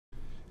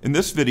In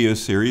this video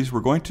series, we're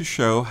going to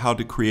show how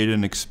to create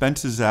an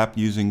expenses app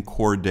using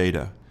Core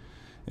Data.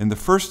 In the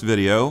first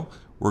video,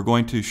 we're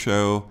going to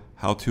show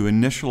how to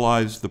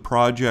initialize the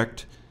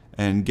project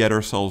and get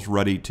ourselves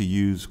ready to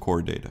use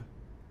Core Data.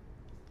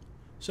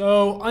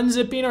 So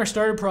unzipping our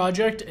starter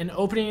project and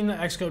opening the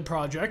Xcode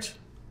project.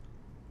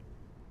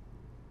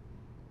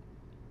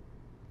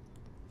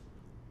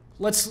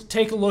 Let's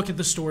take a look at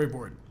the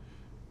storyboard.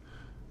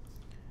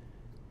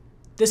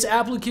 This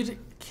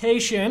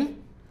application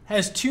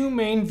has two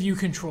main view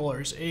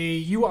controllers,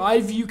 a UI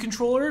view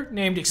controller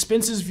named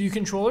Expenses View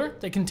Controller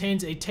that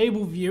contains a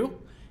table view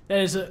that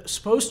is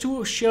supposed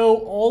to show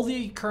all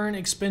the current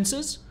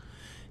expenses.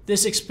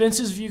 This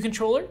Expenses View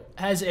Controller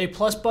has a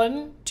plus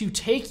button to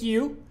take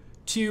you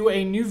to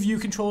a new view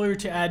controller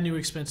to add new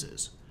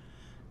expenses.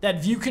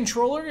 That view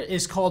controller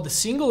is called the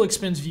Single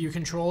Expense View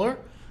Controller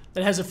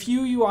that has a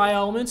few UI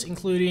elements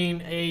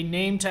including a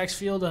name text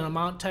field, an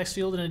amount text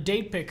field, and a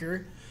date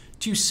picker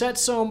to set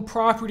some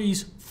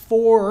properties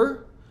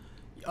for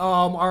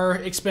our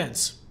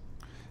expense.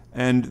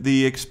 And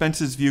the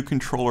Expenses View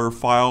Controller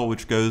file,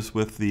 which goes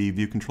with the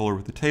view controller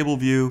with the table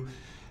view,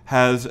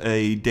 has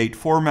a date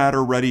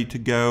formatter ready to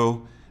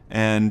go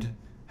and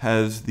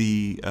has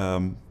the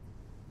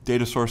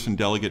data source and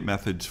delegate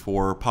methods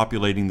for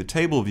populating the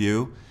table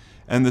view.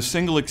 And the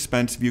Single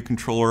Expense View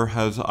Controller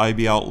has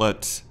IB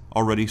outlets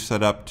already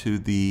set up to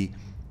the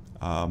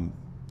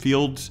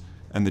fields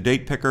and the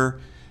date picker,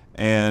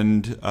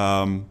 and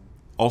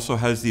also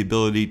has the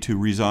ability to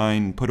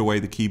resign, put away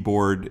the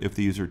keyboard if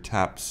the user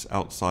taps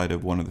outside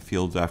of one of the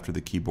fields after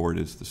the keyboard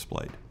is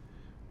displayed.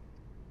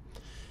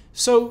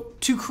 So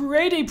to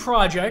create a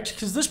project,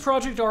 because this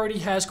project already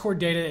has Core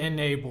Data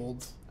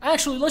enabled,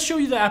 actually let's show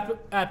you the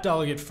app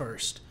delegate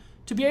first.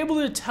 To be able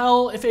to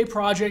tell if a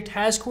project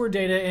has Core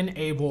Data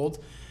enabled,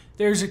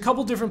 there's a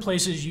couple different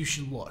places you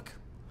should look.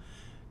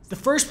 The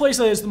first place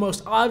that is the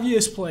most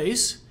obvious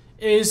place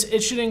is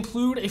it should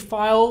include a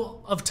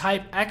file of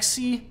type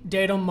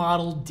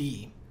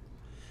xcdataModelD.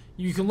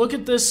 You can look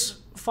at this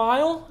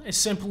file. It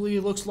simply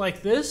looks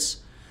like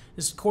this.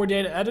 This is Core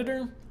Data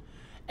Editor.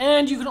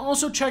 And you can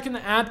also check in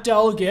the app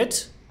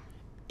delegate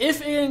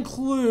if it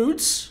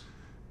includes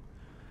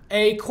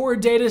a Core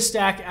Data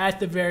stack at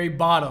the very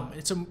bottom.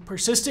 It's a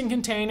persistent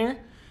container.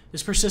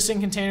 This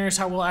persistent container is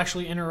how we'll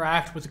actually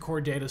interact with the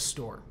Core Data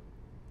store.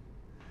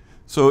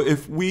 So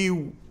if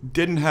we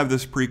didn't have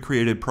this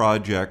pre-created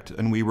project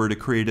and we were to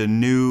create a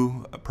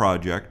new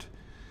project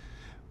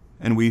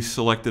and we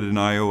selected an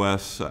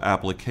iOS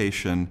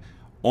application,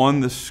 on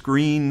the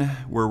screen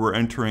where we're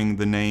entering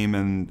the name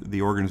and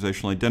the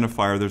organizational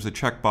identifier, there's a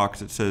checkbox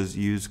that says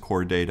Use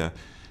Core Data.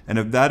 And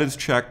if that is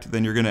checked,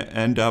 then you're going to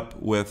end up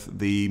with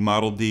the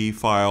ModelD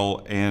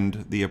file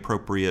and the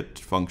appropriate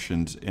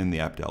functions in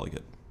the app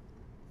delegate.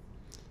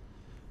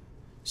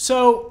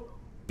 So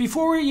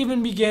before we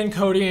even begin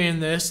coding in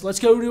this, let's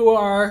go to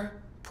our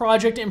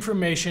project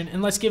information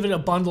and let's give it a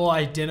bundle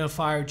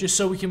identifier just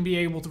so we can be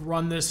able to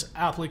run this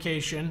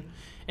application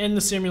in the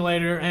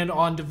simulator and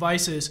on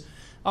devices.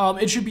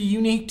 It should be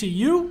unique to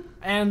you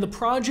and the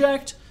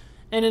project,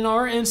 and in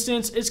our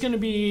instance it's going to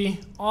be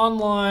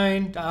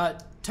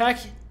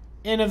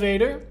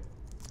online.techinnovator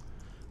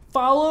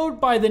followed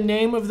by the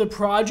name of the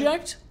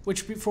project,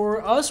 which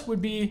for us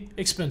would be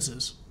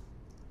expenses.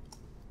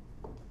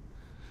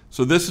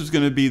 So this is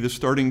going to be the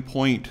starting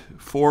point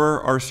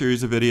for our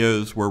series of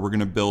videos where we're going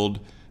to build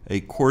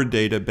a Core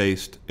Data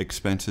based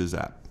expenses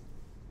app.